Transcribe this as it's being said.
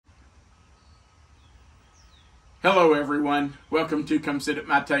Hello everyone, welcome to Come Sit at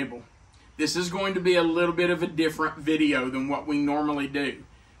My Table. This is going to be a little bit of a different video than what we normally do,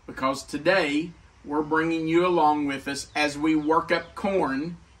 because today we're bringing you along with us as we work up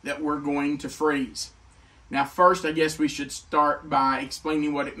corn that we're going to freeze. Now first, I guess we should start by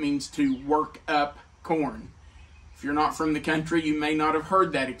explaining what it means to work up corn. If you're not from the country, you may not have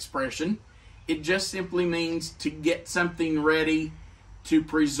heard that expression. It just simply means to get something ready to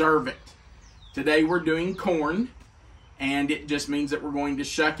preserve it. Today we're doing corn, and it just means that we're going to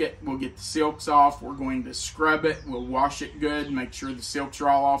shuck it. We'll get the silks off. We're going to scrub it. We'll wash it good, make sure the silks are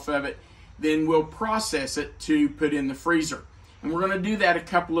all off of it. Then we'll process it to put in the freezer. And we're going to do that a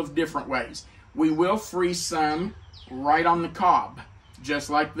couple of different ways. We will freeze some right on the cob, just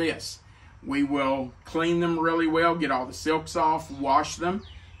like this. We will clean them really well, get all the silks off, wash them,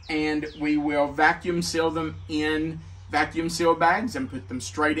 and we will vacuum seal them in vacuum seal bags and put them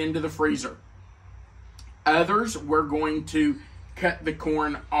straight into the freezer. Others, we're going to cut the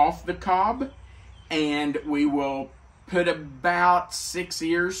corn off the cob, and we will put about 6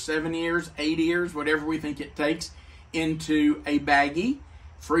 ears, 7 ears, 8 ears, whatever we think it takes, into a baggie,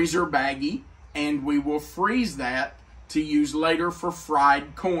 freezer baggie, and we will freeze that to use later for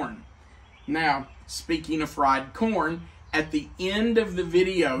fried corn. Now, speaking of fried corn, at the end of the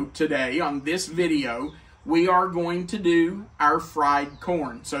video today, on this video, we are going to do our fried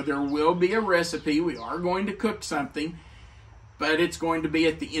corn. So there will be a recipe. We are going to cook something, but it's going to be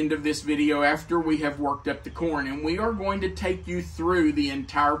at the end of this video after we have worked up the corn. And we are going to take you through the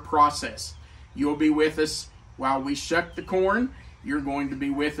entire process. You'll be with us while we shuck the corn. You're going to be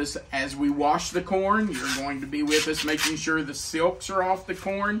with us as we wash the corn. You're going to be with us making sure the silks are off the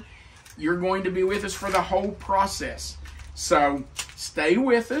corn. You're going to be with us for the whole process. So stay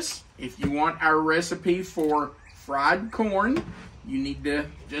with us. If you want our recipe for fried corn, you need to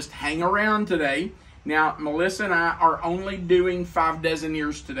just hang around today. Now, Melissa and I are only doing 5 dozen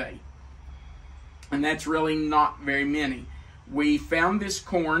ears today, and that's really not very many. We found this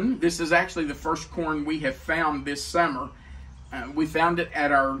corn. This is actually the first corn we have found this summer. We found it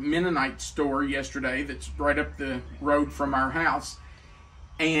at our Mennonite store yesterday that's right up the road from our house.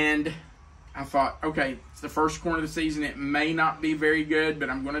 And I thought, okay, it's the first corn of the season. It may not be very good, but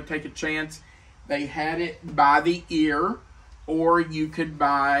I'm going to take a chance. They had it by the ear, or you could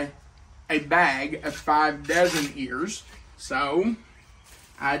buy a bag of 5 dozen ears. So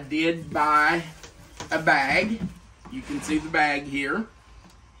I did buy a bag. You can see the bag here.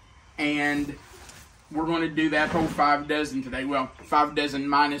 And we're going to do that whole 5 dozen today. Well, 5 dozen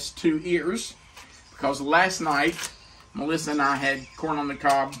minus 2 ears, because last night Melissa and I had corn on the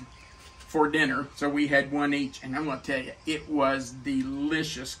cob for dinner, so we had 1 each, and I'm going to tell you, it was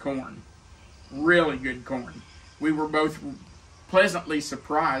delicious corn. Really good corn. We were both pleasantly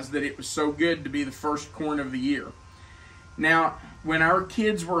surprised that it was so good to be the first corn of the year. Now, when our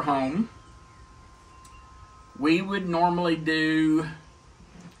kids were home, we would normally do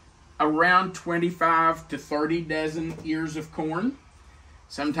around 25 to 30 dozen ears of corn,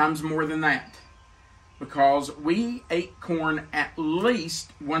 sometimes more than that, because we ate corn at least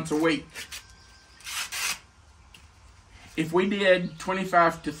once a week. If we did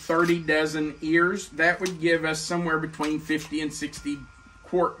 25 to 30 dozen ears, that would give us somewhere between 50 and 60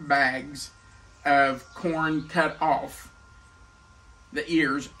 quart bags of corn cut off the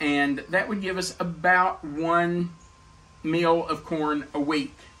ears, and that would give us about 1 meal of corn a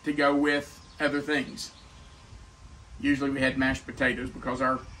week to go with other things. Usually we had mashed potatoes, because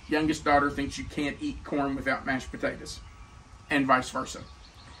our youngest daughter thinks you can't eat corn without mashed potatoes, and vice versa.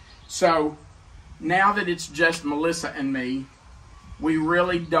 So now that it's just Melissa and me, we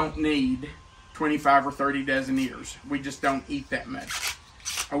really don't need 25 or 30 dozen ears. We just don't eat that much.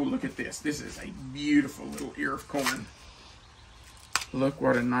 Oh, look at this. This is a beautiful little ear of corn. Look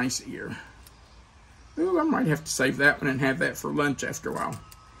what a nice ear. Ooh, I might have to save that one and have that for lunch after a while.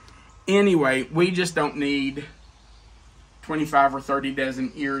 Anyway, we just don't need 25 or 30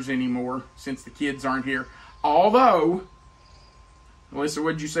 dozen ears anymore since the kids aren't here. Although, Melissa,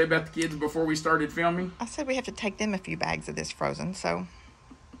 what did you say about the kids before we started filming? I said we have to take them a few bags of this frozen, so.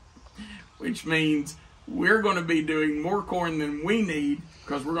 Which means we're going to be doing more corn than we need,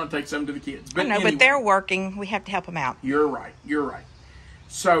 because we're going to take some to the kids. But anyway, but they're working. We have to help them out. You're right. You're right.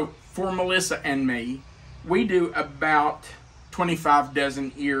 So for Melissa and me, we do about 25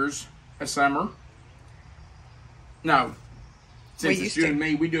 dozen ears a summer. No. Since it's you and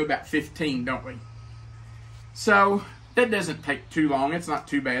me, we do about 15, don't we? So that doesn't take too long. It's not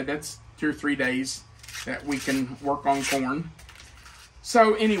too bad. That's 2 or 3 days that we can work on corn.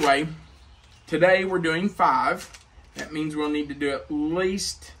 So anyway, today we're doing 5. That means we'll need to do at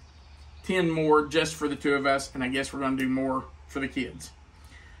least 10 more just for the two of us, and I guess we're going to do more for the kids.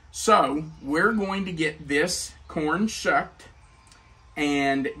 So we're going to get this corn shucked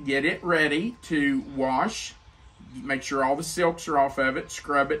and get it ready to wash. Make sure all the silks are off of it,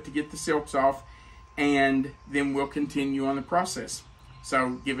 scrub it to get the silks off, and then we'll continue on the process.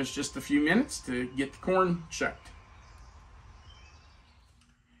 So give us just a few minutes to get the corn shucked.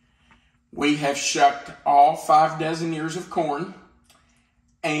 We have shucked all 5 dozen ears of corn,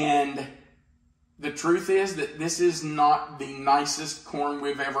 and the truth is that this is not the nicest corn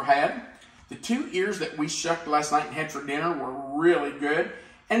we've ever had. The 2 ears that we shucked last night and had for dinner were really good,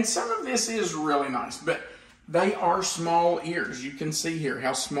 and some of this is really nice, but they are small ears. You can see here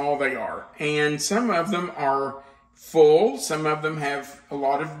how small they are, and some of them are full. Some of them have a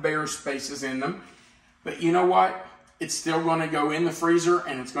lot of bare spaces in them, but you know what? It's still going to go in the freezer,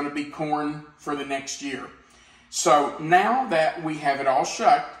 and it's going to be corn for the next year. So now that we have it all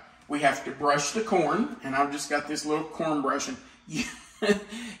shucked, we have to brush the corn, and I've just got this little corn brush, and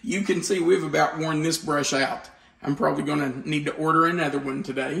you can see we've about worn this brush out. I'm probably going to need to order another one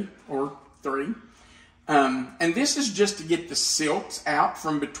today, or 3. And this is just to get the silks out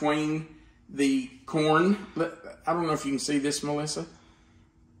from between the corn. I don't know if you can see this, Melissa.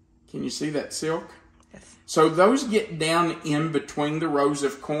 Can you see that silk? Yes. So those get down in between the rows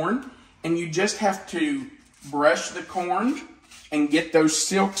of corn, and you just have to brush the corn and get those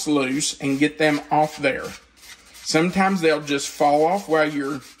silks loose and get them off there. Sometimes they'll just fall off while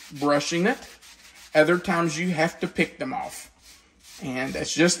you're brushing it. Other times you have to pick them off. And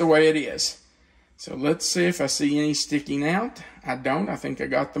that's just the way it is. So let's see if I see any sticking out. I don't. I think I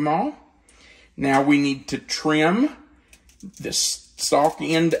got them all. Now we need to trim the stalk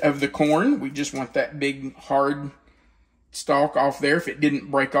end of the corn. We just want that big hard stalk off there if it didn't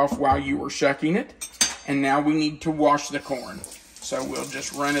break off while you were shucking it. And now we need to wash the corn. So we'll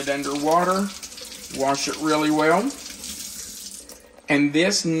just run it under water, wash it really well. And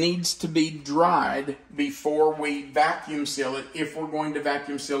this needs to be dried before we vacuum seal it, if we're going to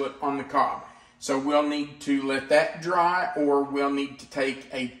vacuum seal it on the cob. So we'll need to let that dry, or we'll need to take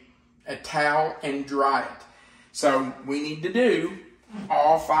a towel and dry it. So we need to do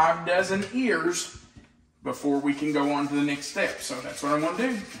all 5 dozen ears before we can go on to the next step. So that's what I'm going to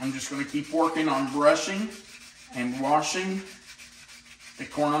do. I'm just going to keep working on brushing and washing the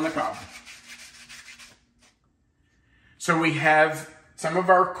corn on the cob. So we have some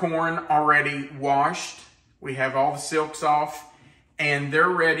of our corn already washed. We have all the silks off, and they're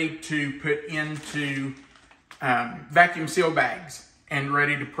ready to put into vacuum seal bags and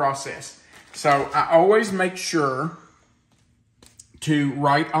ready to process. So I always make sure to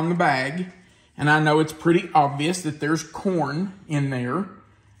write on the bag, and I know it's pretty obvious that there's corn in there,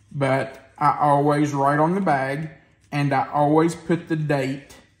 but I always write on the bag, and I always put the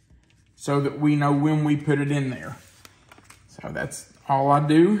date so that we know when we put it in there. So that's all I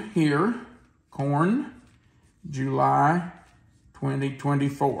do here. Corn, July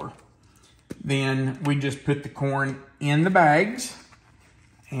 2024. Then we just put the corn in the bags,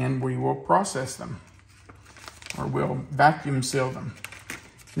 and we will process them, or we'll vacuum seal them.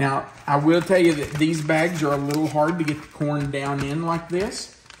 Now, I will tell you that these bags are a little hard to get the corn down in like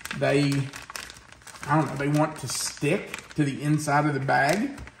this. They want to stick to the inside of the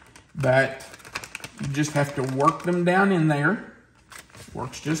bag, but you just have to work them down in there.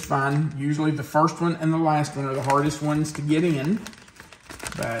 Works just fine. Usually the first one and the last one are the hardest ones to get in,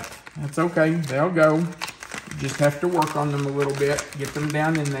 but that's okay. They'll go. You just have to work on them a little bit, get them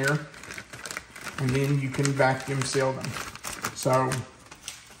down in there, and then you can vacuum seal them. So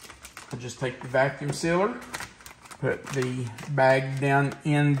I'll just take the vacuum sealer, put the bag down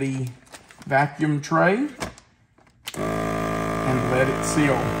in the vacuum tray, and let it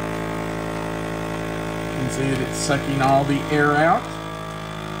seal. You can see that it's sucking all the air out.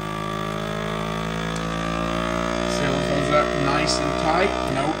 Seals those up nice and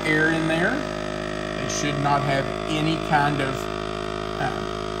tight, no air in there. They should not have any kind of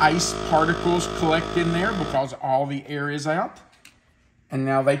ice particles collect in there because all the air is out. And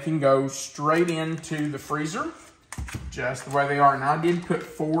now they can go straight into the freezer, just the way they are. Now I did put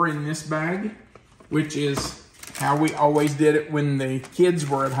 4 in this bag, which is how we always did it when the kids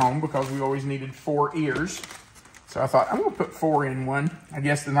were at home, because we always needed 4 ears. So I thought, I'm gonna put 4 in one. I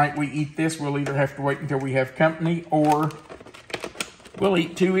guess the night we eat this, we'll either have to wait until we have company, or we'll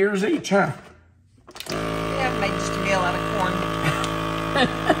eat 2 ears each, huh? Yeah, made just a meal out of corn.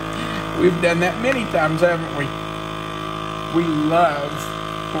 We've done that many times, haven't we? We love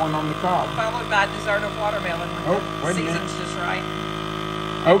corn on the cob. Followed by dessert of watermelon. Oh, wait a minute. Season's just right.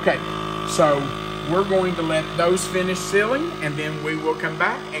 Okay, so we're going to let those finish sealing, and then we will come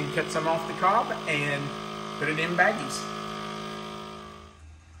back and cut some off the cob and put it in baggies.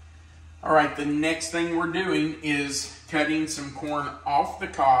 All right, the next thing we're doing is cutting some corn off the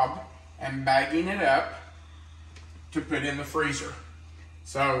cob and bagging it up to put in the freezer.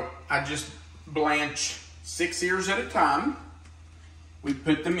 So I just blanch 6 ears at a time. We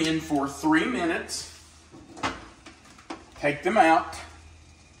put them in for 3 minutes, take them out,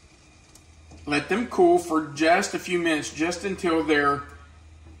 let them cool for just a few minutes, just until they're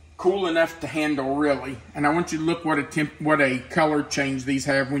cool enough to handle really. And I want you to look what a color change these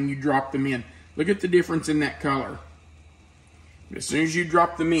have when you drop them in. Look at the difference in that color. As soon as you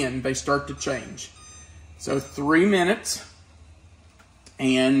drop them in, they start to change. So 3 minutes,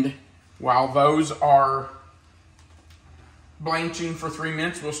 and while those are blanching for 3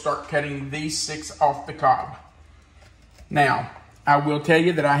 minutes, we'll start cutting these 6 off the cob. Now, I will tell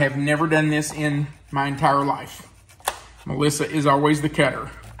you that I have never done this in my entire life. Melissa is always the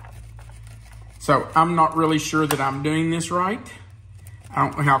cutter. So I'm not really sure that I'm doing this right. I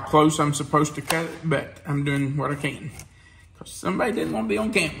don't know how close I'm supposed to cut it, but I'm doing what I can. Because somebody didn't want to be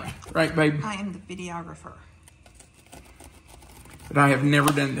on camera. Right, babe? I am the videographer. But I have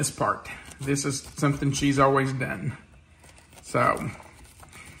never done this part. This is something she's always done. So,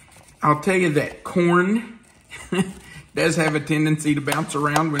 I'll tell you that corn does have a tendency to bounce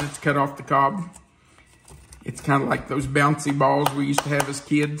around when it's cut off the cob. It's kind of like those bouncy balls we used to have as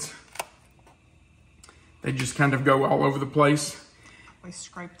kids. They just kind of go all over the place. We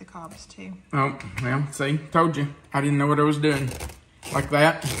scrape the cobs too. Oh, well, see, told you. I didn't know what I was doing. Like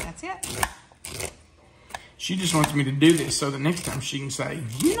that. That's it. She just wants me to do this so the next time she can say,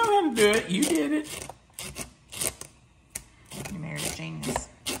 you know how to do it, you did it. You married a genius.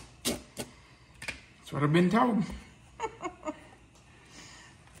 That's what I've been told.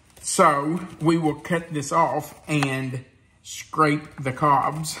 So, we will cut this off and scrape the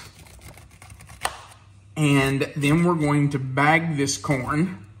cobs. And then we're going to bag this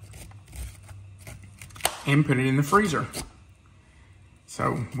corn and put it in the freezer.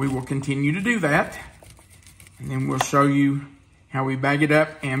 So we will continue to do that. And then we'll show you how we bag it up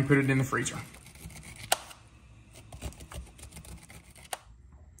and put it in the freezer.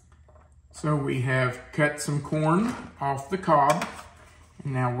 So we have cut some corn off the cob.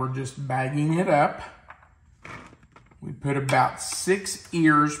 And now we're just bagging it up. We put about 6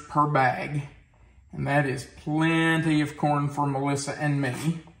 ears per bag. And that is plenty of corn for Melissa and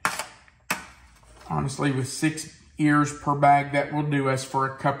me. Honestly, with 6 ears per bag, that will do us for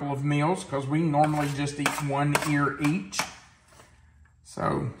a couple of meals because we normally just eat 1 ear each.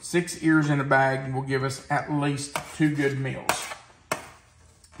 So 6 ears in a bag will give us at least 2 good meals.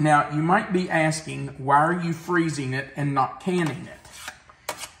 Now, you might be asking, why are you freezing it and not canning it?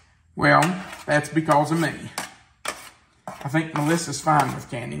 Well, that's because of me. I think Melissa's fine with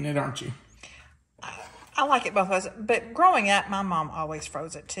canning it, aren't you? I like it both ways, but growing up, my mom always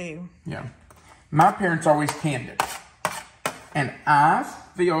froze it too. Yeah. My parents always canned it. And I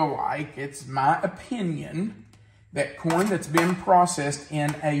feel like it's my opinion that corn that's been processed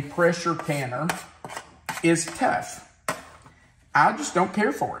in a pressure canner is tough. I just don't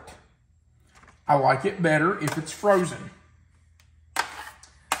care for it. I like it better if it's frozen.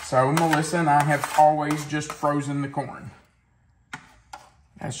 So Melissa and I have always just frozen the corn.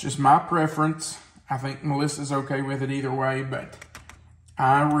 That's just my preference. I think Melissa's okay with it either way, but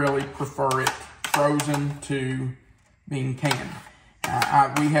I really prefer it frozen to being canned.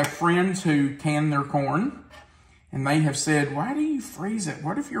 We have friends who can their corn, and they have said, why do you freeze it?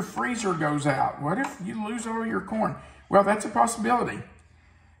 What if your freezer goes out? What if you lose all your corn? Well, that's a possibility.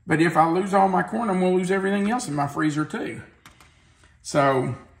 But if I lose all my corn, I'm going to lose everything else in my freezer too.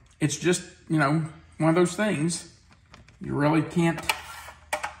 So it's just, you know, one of those things. You really can't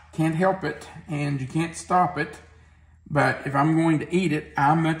help it, and you can't stop it. But if I'm going to eat it,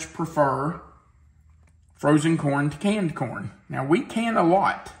 I much prefer frozen corn to canned corn. Now, we can a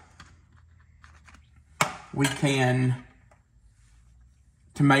lot. We can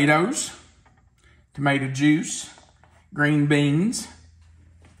tomatoes, tomato juice, green beans.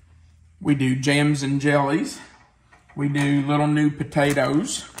 We do jams and jellies. We do little new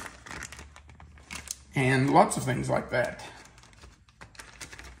potatoes, and lots of things like that.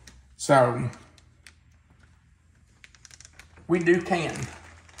 So, we do can.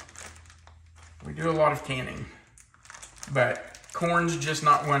 We do a lot of canning, but corn's just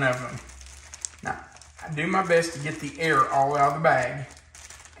not one of them. Now, I do my best to get the air all out of the bag,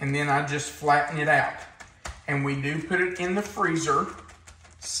 and then I just flatten it out. And we do put it in the freezer,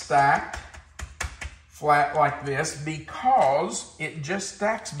 stacked, flat like this, because it just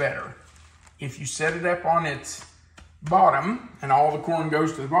stacks better. if you set it up on its bottom and all the corn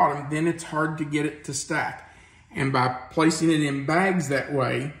goes to the bottom, then it's hard to get it to stack. And by placing it in bags that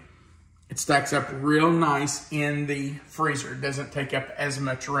way, it stacks up real nice in the freezer. It doesn't take up as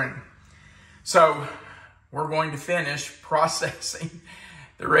much room. So we're going to finish processing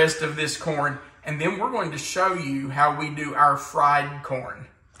the rest of this corn, and then we're going to show you how we do our fried corn.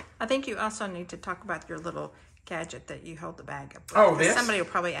 I think you also need to talk about your little gadget that you hold the bag up with. Oh, this? Somebody will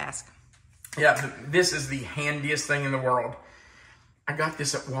probably ask. Yeah, this is the handiest thing in the world. I got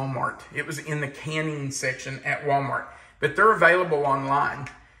this at Walmart. It was in the canning section at Walmart, but they're available online.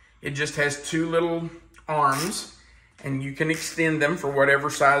 It just has two little arms, and you can extend them for whatever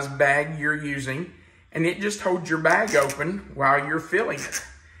size bag you're using, and it just holds your bag open while you're filling it.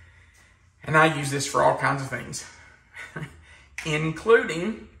 And I use this for all kinds of things,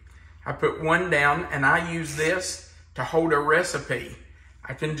 including, I put one down, and I use this to hold a recipe.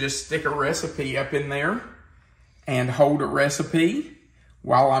 I can just stick a recipe up in there and hold a recipe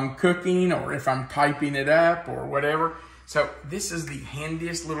while I'm cooking, or if I'm typing it up or whatever. So this is the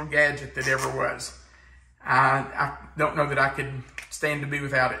handiest little gadget that ever was. I don't know that I could stand to be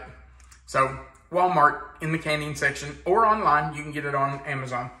without it. So Walmart in the canning section, or online, you can get it on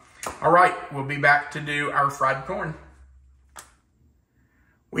Amazon. All right, we'll be back to do our fried corn.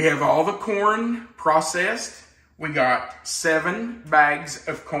 We have all the corn processed. We got 7 bags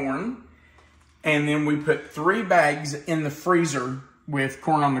of corn, and then we put 3 bags in the freezer with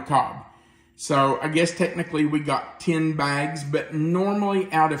corn on the cob. So I guess technically we got 10 bags, but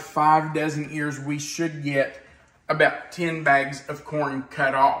normally out of 5 dozen ears, we should get about 10 bags of corn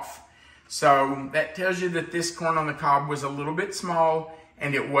cut off. So that tells you that this corn on the cob was a little bit small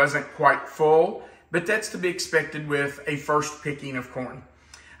and it wasn't quite full, but that's to be expected with a first picking of corn.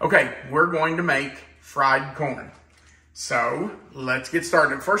 Okay, we're going to make fried corn. So let's get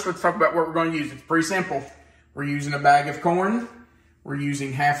started. First, let's talk about what we're going to use. It's pretty simple. We're using a bag of corn. We're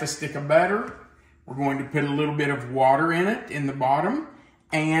using half a stick of butter. We're going to put a little bit of water in it in the bottom,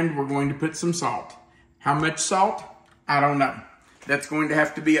 and we're going to put some salt. How much salt? I don't know. That's going to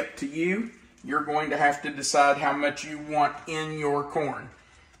have to be up to you. You're going to have to decide how much you want in your corn.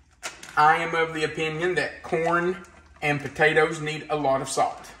 I am of the opinion that corn and potatoes need a lot of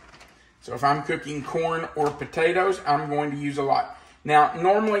salt. So if I'm cooking corn or potatoes, I'm going to use a lot. Now,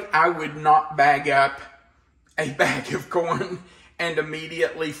 normally I would not bag up a bag of corn and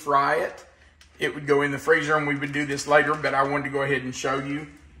immediately fry it. It would go in the freezer and we would do this later, but I wanted to go ahead and show you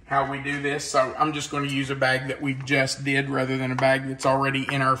how we do this. So I'm just going to use a bag that we just did rather than a bag that's already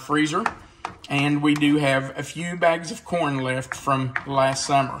in our freezer. And we do have a few bags of corn left from last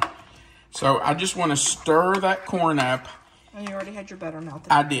summer. So I just want to stir that corn up. And you already had your butter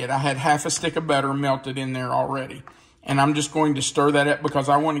melted. I did. I had half a stick of butter melted in there already. And I'm just going to stir that up because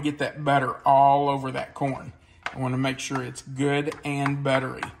I want to get that butter all over that corn. I want to make sure it's good and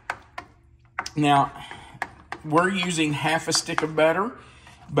buttery. Now, we're using half a stick of butter,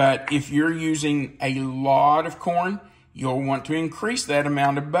 but if you're using a lot of corn, you'll want to increase that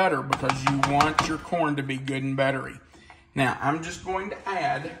amount of butter because you want your corn to be good and buttery. Now, I'm just going to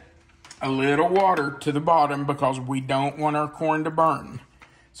add a little water to the bottom because we don't want our corn to burn.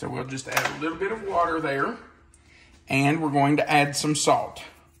 So we'll just add a little bit of water there, and we're going to add some salt.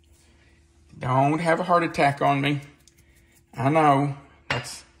 Don't have a heart attack on me. I know,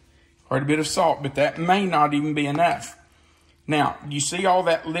 that's quite a bit of salt, but that may not even be enough. Now, you see all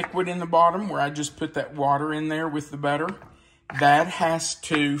that liquid in the bottom where I just put that water in there with the butter? That has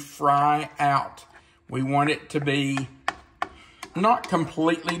to fry out. We want it to be not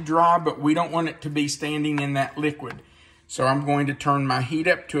completely dry, but we don't want it to be standing in that liquid. So I'm going to turn my heat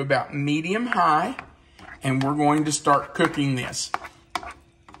up to about medium high, and we're going to start cooking this.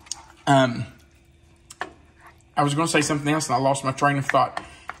 I was going to say something else and I lost my train of thought.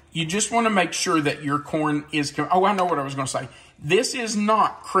 You just want to make sure that your corn is... Oh, I know what I was going to say. This is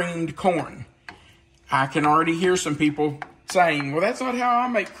not creamed corn. I can already hear some people saying, well, that's not how I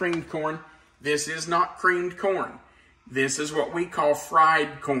make creamed corn. This is not creamed corn. This is what we call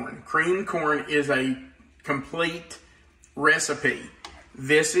fried corn. Creamed corn is a complete recipe.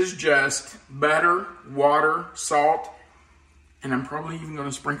 This is just butter, water, salt, and I'm probably even going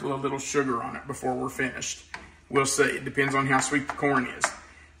to sprinkle a little sugar on it before we're finished. We'll see. It depends on how sweet the corn is.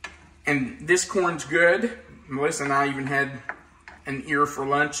 And this corn's good. Melissa and I even had an ear for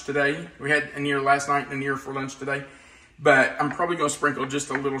lunch today. We had an ear last night and an ear for lunch today. But I'm probably going to sprinkle just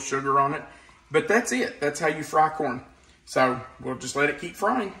a little sugar on it. But that's it. That's how you fry corn. So we'll just let it keep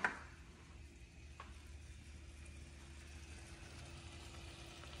frying.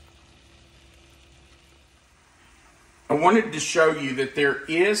 wanted to show you that there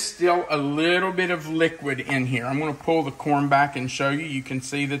is still a little bit of liquid in here. I'm going to pull the corn back and show you. You can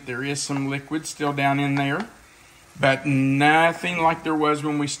see that there is some liquid still down in there, but nothing like there was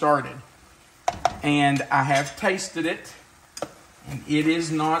when we started. And I have tasted it, and it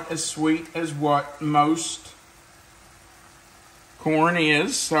is not as sweet as what most corn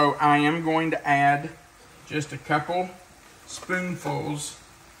is. So I am going to add just a couple spoonfuls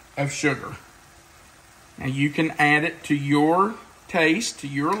of sugar. Now you can add it to your taste, to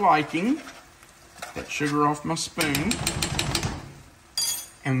your liking. Get that sugar off my spoon.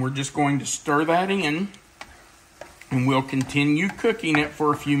 And we're just going to stir that in. And we'll continue cooking it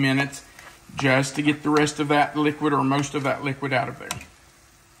for a few minutes just to get the rest of that liquid or most of that liquid out of there.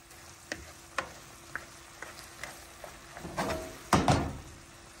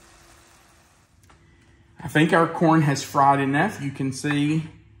 I think our corn has fried enough. You can see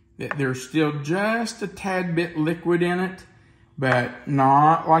that there's still just a tad bit liquid in it, but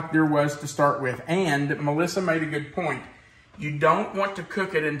not like there was to start with. And Melissa made a good point. You don't want to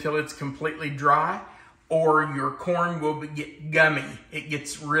cook it until it's completely dry, or your corn will get gummy. It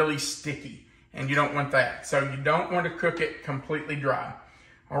gets really sticky, and you don't want that. So you don't want to cook it completely dry.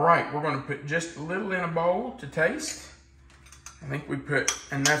 All right, we're going to put just a little in a bowl to taste. I think we put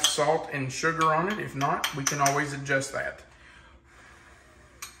enough salt and sugar on it. If not, we can always adjust that.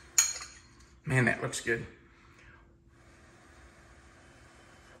 Man, that looks good.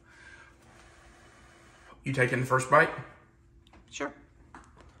 You taking the first bite? Sure.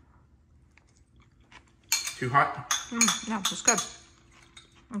 Too hot? No, it's good.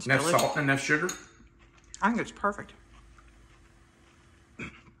 It's enough delicious. Salt and enough sugar? I think it's perfect.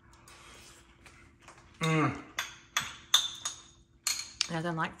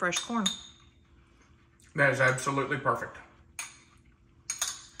 Nothing like fresh corn. That is absolutely perfect.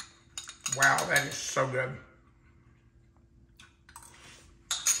 Wow, that is so good.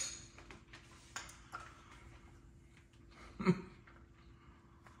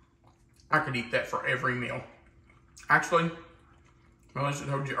 I could eat that for every meal. Actually, Melissa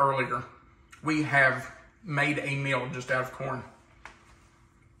told you earlier, we have made a meal just out of corn.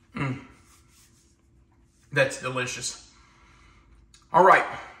 That's delicious. All right,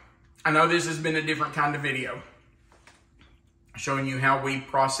 I know this has been a different kind of video, showing you how we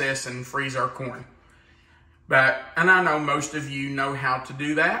process and freeze our corn. And I know most of you know how to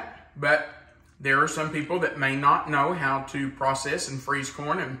do that, but there are some people that may not know how to process and freeze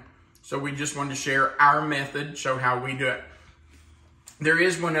corn, and so we just wanted to share our method, show how we do it. There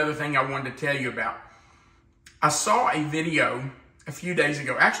is one other thing I wanted to tell you about. I saw a video a few days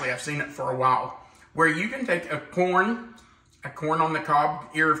ago, actually I've seen it for a while, where you can take a corn on the cob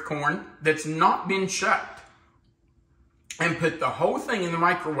ear of corn that's not been shucked, and put the whole thing in the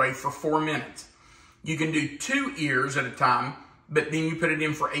microwave for 4 minutes. You can do 2 ears at a time, but then you put it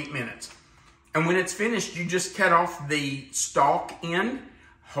in for 8 minutes. And when it's finished, you just cut off the stalk end,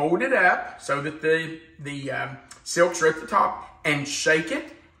 hold it up so that the silks are at the top, and shake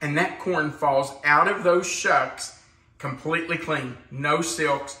it, and that corn falls out of those shucks completely clean, no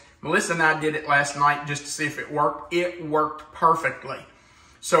silks. Melissa and I did it last night just to see if it worked. It worked perfectly.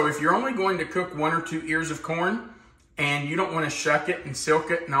 So if you're only going to cook 1 or 2 ears of corn, and you don't want to shuck it and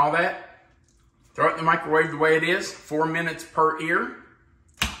silk it and all that, throw it in the microwave the way it is, 4 minutes per ear.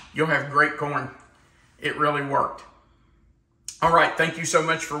 You'll have great corn. It really worked. All right, thank you so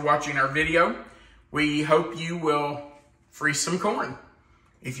much for watching our video. We hope you will freeze some corn.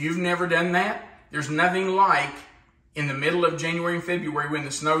 If you've never done that, there's nothing like in the middle of January and February when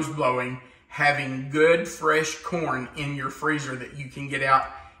the snow's blowing, having good fresh corn in your freezer that you can get out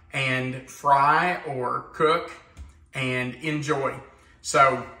and fry or cook and enjoy.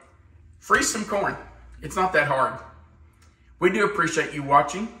 So freeze some corn. It's not that hard. We do appreciate you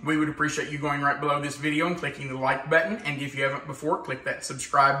watching. We would appreciate you going right below this video and clicking the like button. And if you haven't before, click that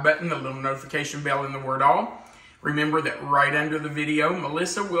subscribe button, the little notification bell in the word all. Remember that right under the video,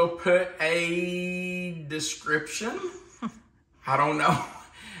 Melissa will put a description. I don't know.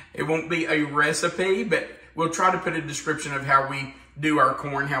 It won't be a recipe, but we'll try to put a description of how we do our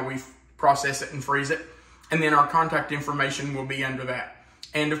corn, how we process it and freeze it. And then our contact information will be under that.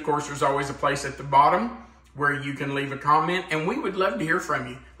 And of course, there's always a place at the bottom where you can leave a comment, and we would love to hear from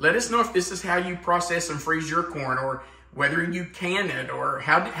you. Let us know if this is how you process and freeze your corn, or whether you can it, or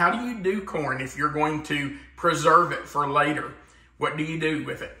how do you do corn if you're going to preserve it for later. What do you do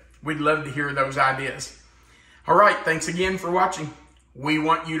with it? We'd love to hear those ideas. All right, thanks again for watching. We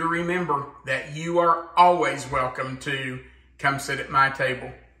want you to remember that you are always welcome to come sit at my table.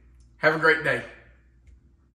 Have a great day.